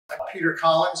I'm Peter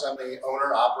Collins. I'm the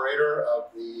owner-operator of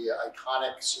the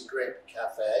iconic Seagrape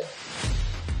Cafe.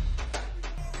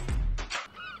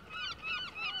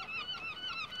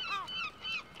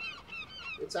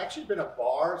 It's actually been a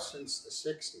bar since the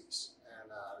 60s, and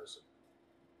there's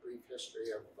a brief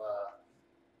history of,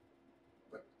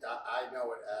 but I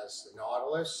know it as the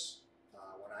Nautilus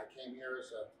when I came here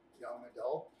as a young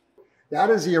adult. That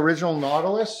is the original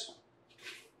Nautilus,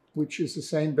 which is the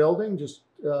same building, just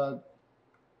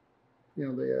you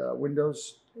know, the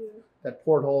windows. Yeah. That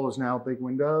porthole is now big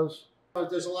windows.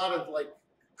 There's a lot of like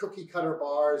cookie cutter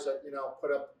bars that, you know,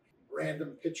 put up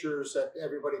random pictures that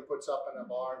everybody puts up in a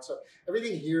bar. And so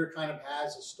everything here kind of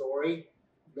has a story.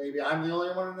 Maybe I'm the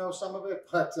only one who knows some of it,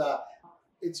 but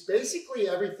it's basically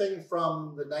everything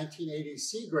from the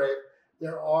 1980s Seagrape.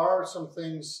 There are some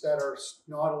things that are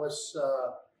Nautilus.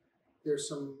 There's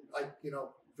some, like, you know,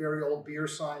 very old beer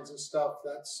signs and stuff.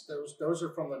 Those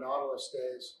are from the Nautilus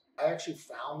days. I actually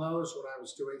found those when I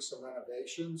was doing some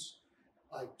renovations.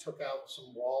 I took out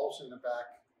some walls in the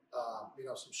back, you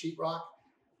know, some sheetrock,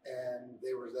 and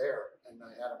they were there, and I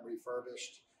had them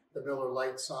refurbished. The Miller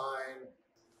Lite sign.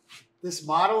 This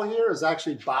model here is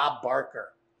actually Bob Barker.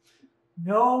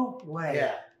 No way.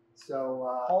 Yeah. So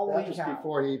that was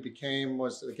before he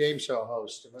was the game show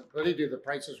host. What did he do? The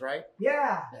Price is Right?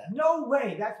 Yeah. No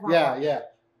way. That's my yeah.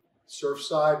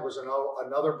 Surfside was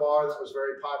another bar that was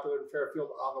very popular in Fairfield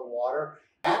on the water.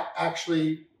 That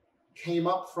actually came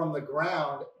up from the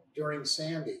ground during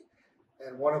Sandy,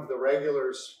 and one of the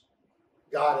regulars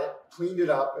got it, cleaned it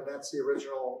up, and that's the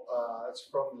original. It's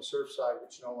from the Surfside,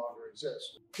 which no longer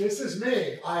exists. This is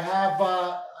me. I have.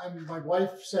 My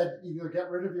wife said either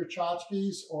get rid of your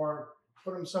tchotchkes or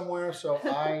put them somewhere. So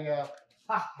I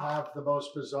have the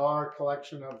most bizarre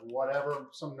collection of whatever,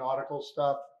 some nautical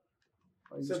stuff.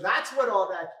 So that's what all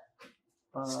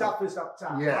that stuff is up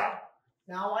top. Yeah.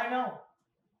 Now I know.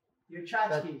 Your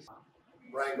tchotchkes.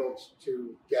 Wrangled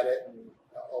to get it and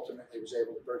ultimately was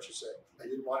able to purchase it. I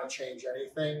didn't want to change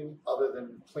anything other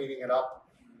than cleaning it up.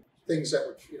 Things that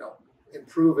would, you know,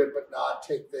 improve it, but not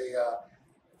take the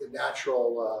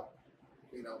natural,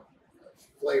 you know,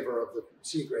 flavor of the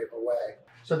Seagrape away.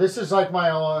 So this is like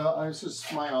this is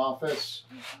my office.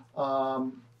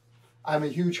 I'm a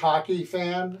huge hockey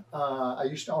fan. I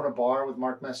used to own a bar with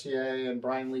Mark Messier and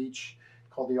Brian Leach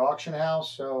called the Auction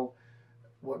House. So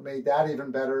what made that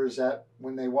even better is that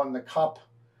when they won the cup,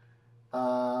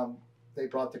 they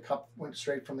brought the cup, went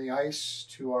straight from the ice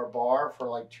to our bar for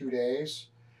like 2 days.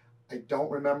 I don't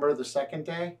remember the second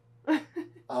day,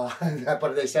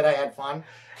 but they said I had fun.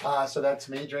 So that's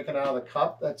me drinking out of the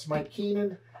cup. That's Mike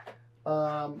Keenan,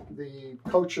 the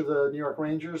coach of the New York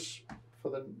Rangers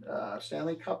for the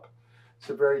Stanley Cup. It's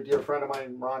a very dear friend of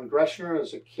mine, Ron Greshner,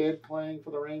 as a kid playing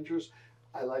for the Rangers.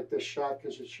 I like this shot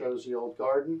because it shows the old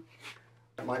garden.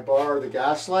 My bar, the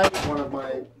Gaslight, one of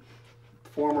my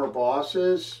former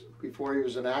bosses before he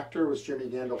was an actor was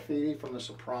Jimmy Gandolfini from The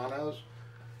Sopranos.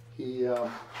 He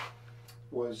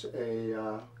was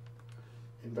a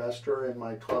investor in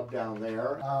my club down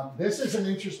there. This is an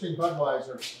interesting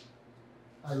Budweiser.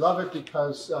 I love it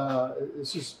because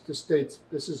this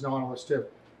is Nautilus too.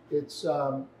 It's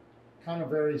kind of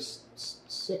very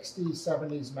 60s,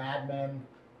 70s Mad Men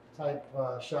type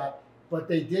shot. But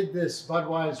they did this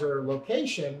Budweiser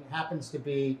location, happens to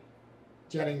be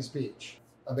Jennings Beach.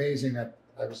 Amazing that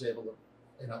I was able to,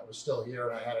 you know, it was still here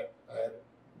and I had it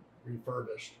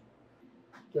refurbished.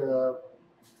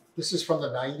 This is from the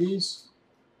 90s,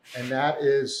 and that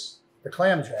is the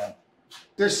Clam Jam.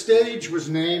 This stage was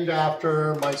named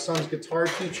after my son's guitar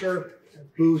teacher,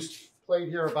 who's played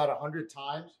here about 100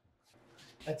 times.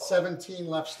 At 17,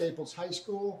 left Staples High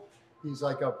School. He's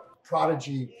like a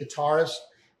prodigy guitarist.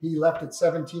 He left at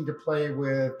 17 to play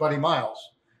with Buddy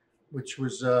Miles, which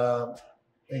was,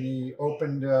 and he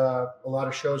opened a lot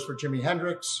of shows for Jimi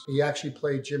Hendrix. He actually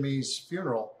played Jimmy's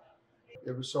funeral.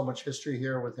 There was so much history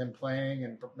here with him playing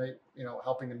and, you know,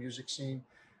 helping the music scene.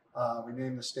 We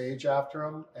named the stage after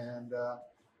him, and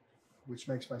which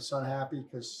makes my son happy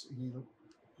because he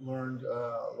learned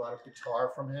a lot of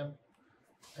guitar from him.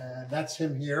 And that's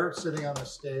him here sitting on the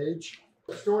stage.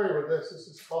 The story with this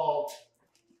is called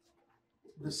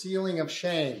The Ceiling of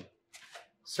Shame.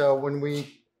 So when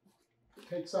we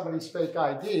take somebody's fake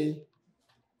ID,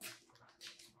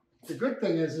 the good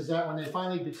thing is that when they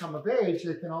finally become of age,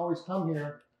 they can always come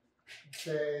here and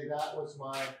say, that was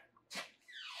my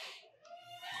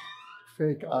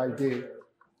fake ID.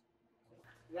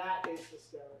 That is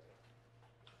hysterical.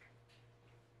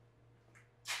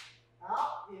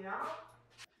 Oh, you know?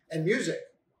 And music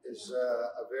is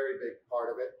a very big part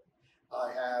of it.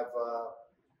 I have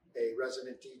a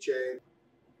resident DJ.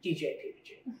 DJ Peter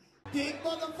G. Big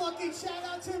motherfucking shout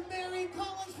out to Mary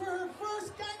Collins for her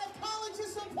first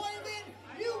gynecologist appointment.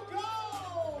 You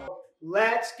go!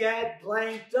 Let's get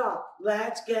blanked up.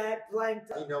 Let's get blanked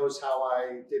up. He knows how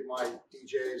I did my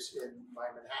DJs in my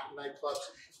Manhattan nightclubs.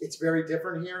 It's very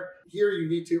different here. Here you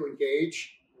need to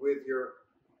engage with your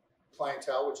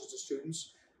clientele, which is the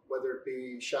students, whether it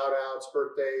be shout outs,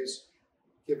 birthdays,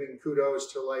 giving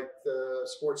kudos to like the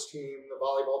sports team, the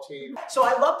volleyball team. So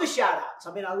I love the shout outs.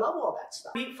 I mean, I love all that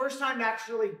stuff. First time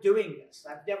actually doing this.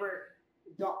 I've never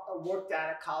worked at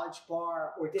a college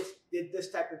bar or did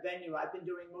this type of venue. I've been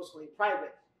doing mostly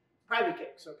private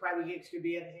gigs. So private gigs could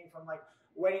be anything from like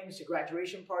weddings to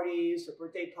graduation parties to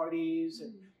birthday parties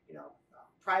and, you know,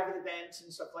 private events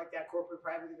and stuff like that, corporate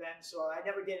private events. So I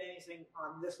never did anything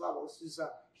on this level. This is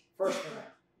first event.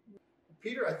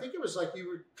 Peter, I think it was like you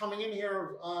were coming in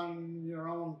here on your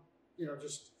own, you know,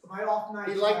 just my off night.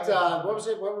 He liked what was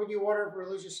it? What would you order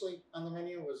religiously on the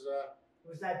menu? Was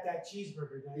that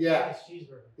cheeseburger? That yeah,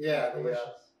 cheeseburger. Yeah,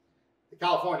 the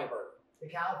California burger. The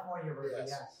California burger,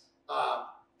 yes.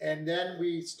 And then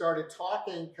we started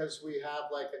talking because we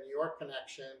have like a New York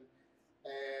connection,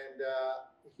 and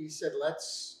he said,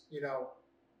 "Let's, you know,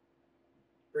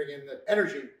 bring in the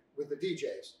energy with the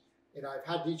DJs." You know, I've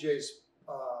had DJs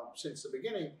since the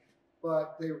beginning,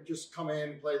 but they would just come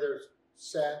in, play their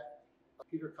set.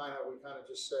 We kind of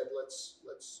just said, let's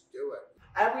do it.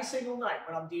 Every single night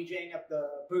when I'm DJing at the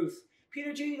booth,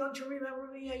 Peter G, don't you remember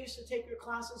me? I used to take your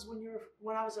classes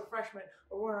when I was a freshman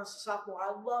or when I was a sophomore.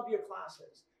 I love your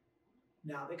classes.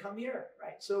 Now they come here,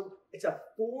 right? So it's a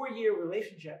 4-year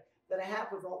relationship that I have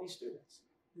with all these students.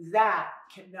 That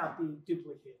cannot be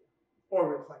duplicated or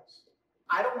replaced.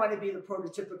 I don't want to be the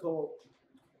prototypical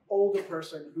older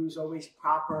person who's always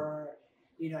proper,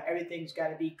 you know, everything's got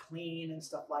to be clean and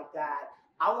stuff like that.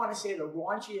 I want to say the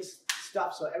raunchiest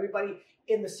stuff so everybody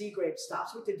in the Seagrape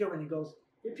stops what they're doing and goes,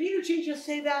 did Peter G just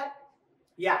say that?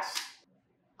 Yes.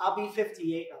 I'll be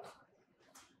 58.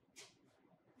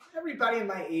 Everybody in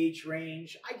my age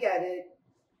range, I get it.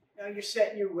 You know, you're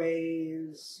set in your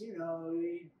ways. You know,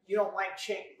 you don't like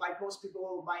change. Like most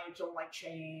people my age don't like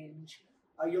change.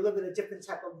 You live in a different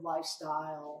type of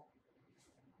lifestyle.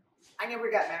 I never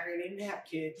got married. I didn't have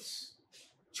kids.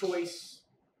 Choice.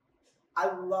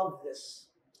 I love this.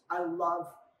 I love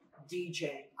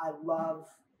DJing. I love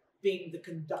being the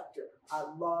conductor. I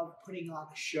love putting on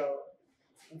a show.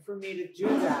 And for me to do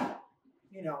that,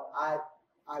 you know, I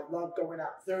love going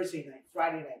out Thursday night,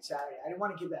 Friday night, Saturday. I didn't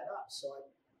want to give that up. So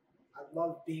I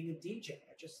love being a DJ.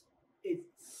 I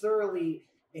thoroughly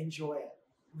enjoy it.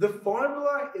 The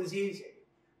formula is easy.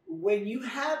 When you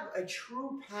have a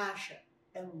true passion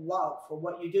and love for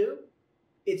what you do,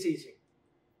 it's easy.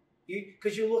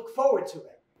 Because you look forward to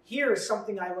it. Here is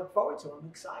something I look forward to. I'm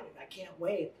excited. I can't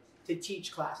wait to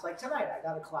teach class. Like tonight, I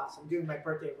got a class. I'm doing my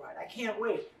birthday ride. I can't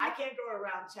wait. I can't go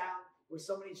around town where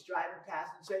somebody's driving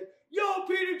past and say, yo,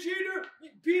 Peter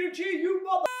G, you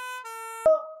mother.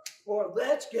 Or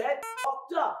let's get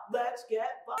fucked up. Let's get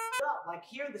fucked up. Like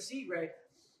here, the Seagrape,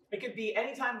 it could be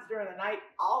anytime during the night.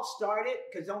 I'll start it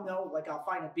because they'll know, like I'll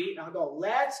find a beat and I'll go,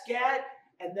 let's get,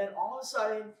 and then all of a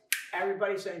sudden,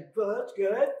 everybody's saying, let's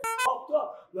get fucked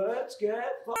up. Let's get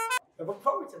fucked up. I look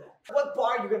forward to that. What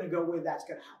bar are you going to go with that's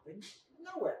going to happen?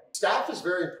 Nowhere. Staff is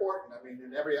very important. I mean,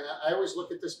 I always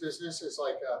look at this business as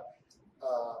like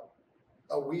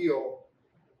a wheel,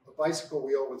 a bicycle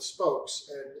wheel with spokes,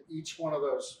 and each one of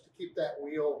those, to keep that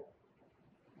wheel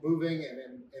moving and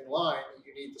in line,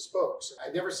 you need the spokes.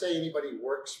 I never say anybody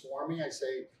works for me. I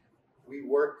say we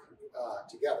work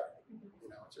together. You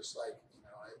know, just like, you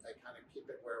know, I kind of keep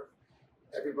it where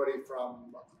everybody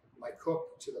from my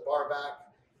cook to the bar back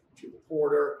to the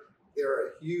porter, they're a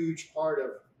huge part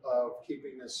of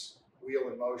keeping this wheel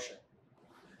in motion.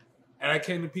 And I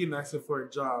came to Pete and asked him for a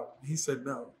job. He said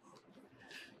no.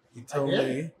 He told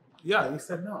me, yeah, he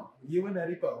said no. You and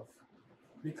Eddie both.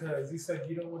 Because he said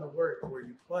you don't want to work where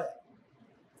you play.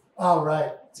 Oh,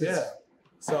 right. Yeah.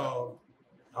 So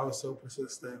I was so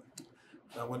persistent.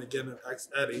 I went again and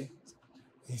asked Eddie.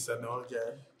 He said no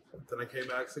again. Then I came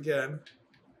back again.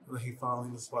 And then he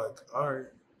finally was like, all right,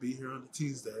 be here on the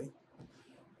Tuesday.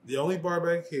 The only bar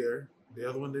back here, the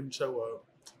other one didn't show up.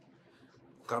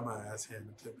 Got my ass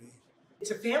handed to me. It's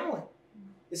a family.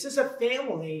 This is a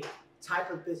family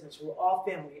type of business. We're all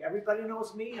family. Everybody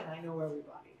knows me and I know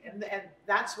everybody. And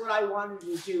that's what I wanted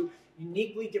to do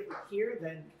uniquely different here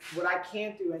than what I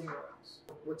can't do anywhere else.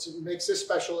 What makes this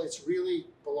special, it really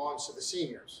belongs to the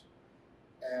seniors.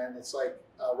 And it's like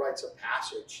rites of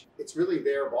passage. It's really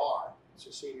their bar. It's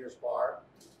a seniors bar.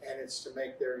 And it's to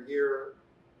make their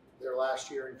last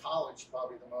year in college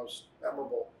probably the most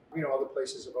memorable You know, other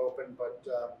places have opened, but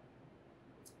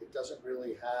it doesn't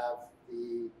really have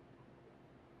the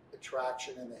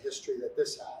attraction and the history that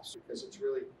this has, because it's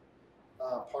really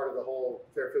part of the whole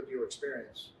Fairfield U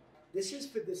experience. This is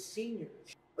for the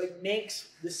seniors. What makes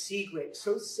the Seagrape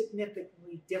so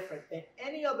significantly different than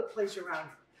any other place around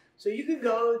here. So you can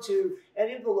go to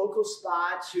any of the local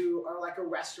spots who are like a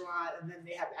restaurant, and then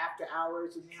they have after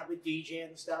hours and they have a DJ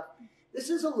and stuff. This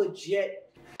is a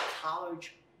legit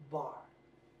college bar,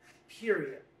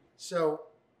 period. So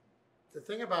the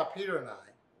thing about Peter and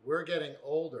I, we're getting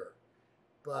older,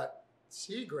 but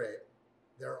Seagrape,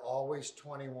 they're always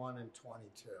 21 and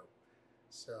 22.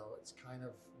 So it's kind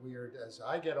of weird. As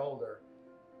I get older,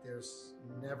 there's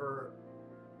never,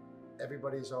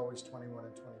 everybody's always 21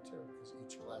 and 22 because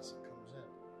each class that comes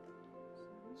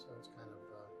in. So it's kind of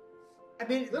I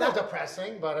mean, a little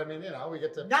depressing, but I mean, you know, we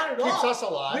get to, not at keeps all. us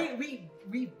alive.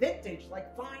 We vintage,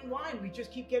 like fine wine. We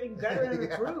just keep getting better and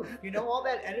Yeah. improved. You know, all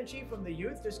that energy from the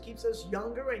youth just keeps us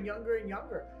younger and younger and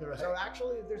younger. Right. So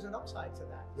actually, there's an upside to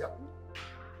that. Yep.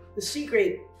 The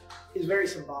Seagrape is very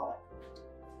symbolic,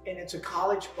 and it's a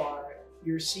college bar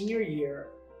your senior year,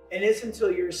 and it's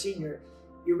until you're a senior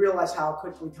you realize how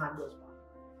quickly time goes by.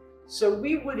 So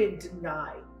we wouldn't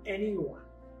deny anyone,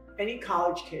 any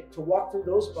college kid, to walk through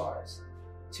those bars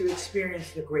to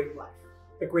experience the great life,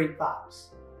 the great vibes.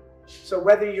 So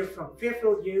whether you're from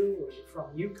Fairfield U or you're from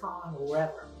UConn or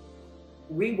wherever,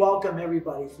 we welcome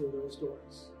everybody through those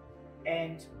doors.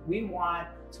 And we want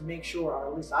to make sure, or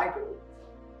at least I do,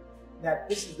 that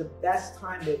this is the best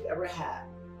time they've ever had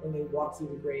when they walk through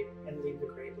the grape and leave the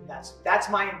grape. And that's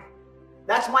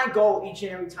my goal each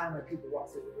and every time when people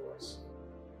walk through the doors.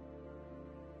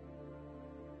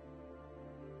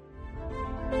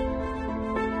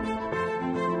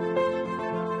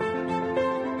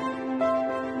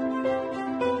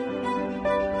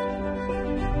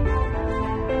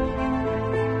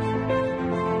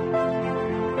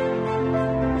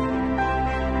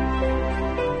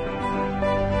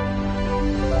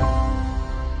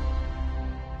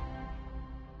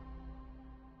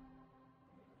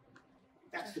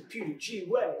 That's the Peter G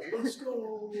way. Let's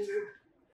go.